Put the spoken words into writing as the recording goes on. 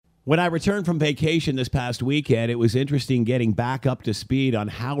When I returned from vacation this past weekend, it was interesting getting back up to speed on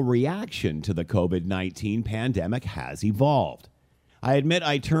how reaction to the COVID-19 pandemic has evolved. I admit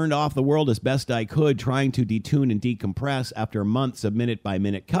I turned off the world as best I could, trying to detune and decompress after months of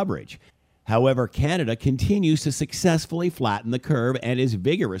minute-by-minute coverage. However, Canada continues to successfully flatten the curve and is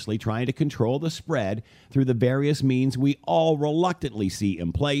vigorously trying to control the spread through the various means we all reluctantly see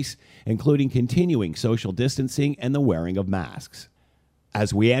in place, including continuing social distancing and the wearing of masks.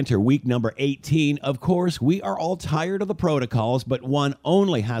 As we enter week number 18, of course, we are all tired of the protocols, but one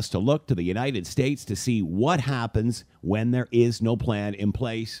only has to look to the United States to see what happens when there is no plan in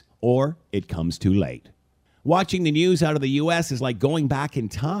place or it comes too late. Watching the news out of the U.S. is like going back in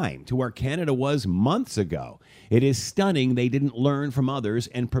time to where Canada was months ago. It is stunning they didn't learn from others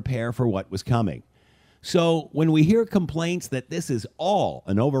and prepare for what was coming. So when we hear complaints that this is all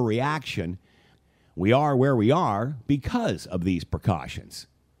an overreaction, we are where we are because of these precautions.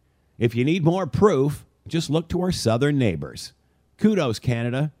 If you need more proof, just look to our southern neighbors. Kudos,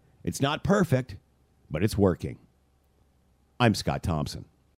 Canada. It's not perfect, but it's working. I'm Scott Thompson.